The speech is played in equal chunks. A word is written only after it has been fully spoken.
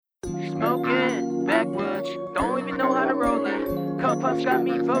Smoking, backwoods, don't even know how to roll it. Cup puffs got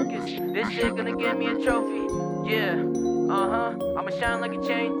me focused, this shit gonna get me a trophy. Yeah, I'ma shine like a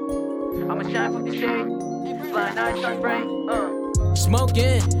chain, I'ma shine for the shade. Blind eye, sun brain,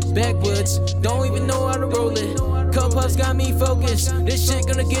 Smoking, backwoods, don't even know how to roll it. Cup puffs got me focused, this shit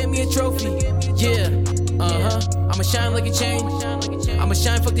gonna get me a trophy. Yeah, I'ma shine like a chain, I'ma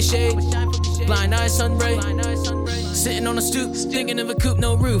shine, fuck the shade. Blind eye, sun ray. Sitting on a stoop, thinking of a coupe,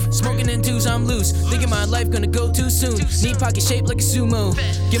 no roof. Smoking in twos, I'm loose. Thinking my life gonna go too soon. Neat pocket shaped like a sumo.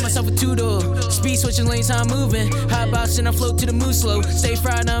 Give myself a two-door. Speed switching lanes, how I'm moving. Hot box and I float to the mood slow. Stay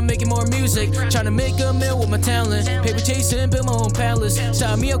fried, I'm making more music. Trying to make a meal with my talent. Paper chasing, build my own palace.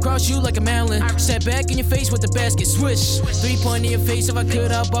 Style me across you like a malin. Step back in your face with the basket, swish. 3-point in your face, if I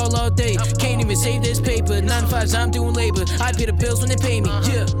could, I'll ball all day. Can't even save this paper. 9 to 5s, I'm doing labor. I pay the bills when they pay me,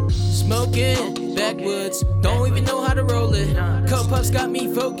 yeah. Smoking, backwoods, don't even know how to roll it. Cup puffs got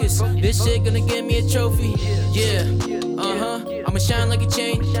me focused, this shit gonna get me a trophy. Yeah, I'ma shine like a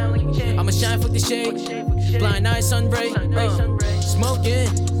chain, I'ma shine for the shade. Blind eye, sun ray.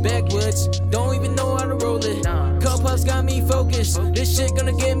 Smoking, backwoods, don't even know how to roll it. Cup puffs got me focused, this shit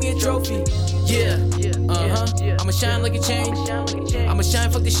gonna get me a trophy. Yeah, I'ma shine like a chain, I'ma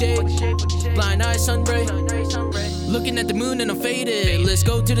shine, fuck the shade. Blind eye, sun ray. Looking at the moon and I'm faded. Let's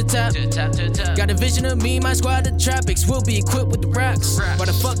go to the top. Got a vision of me, my squad of tropics. We'll be equipped with the rocks. Why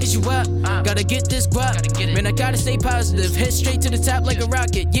the fuck is you up? Gotta get this guap. Man, I gotta stay positive. Head straight to the top like a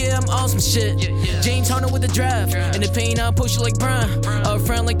rocket. Yeah, I'm on some shit. James Harden with the drive. And the pain, I'll push you like Brian. Up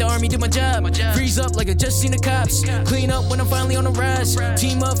front like the army, do my job. Freeze up like I just seen the cops. Clean up when I'm finally on the rise.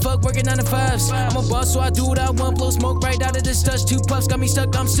 Team up, fuck working 9 to 5s. I'm a boss, so I do what I want. Blow smoke right out of this touch. 2 puffs got me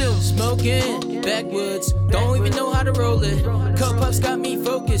stuck, I'm still smoking. Backwoods, don't even know how to roll it. Cup puffs got me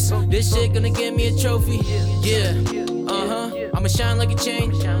focused, this shit gonna get me a trophy. Yeah, I'ma shine like a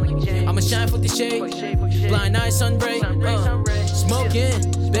chain, I'ma shine for the shade. Blind eye, sun ray.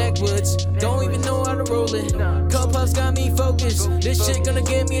 Smoking, backwoods, don't even know how to roll it. Cup puffs got me focused, this shit gonna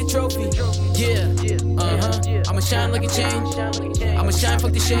get me a trophy. Yeah, I'ma shine like a chain, I'ma shine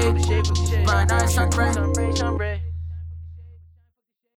for the shade. Blind eye, sun ray.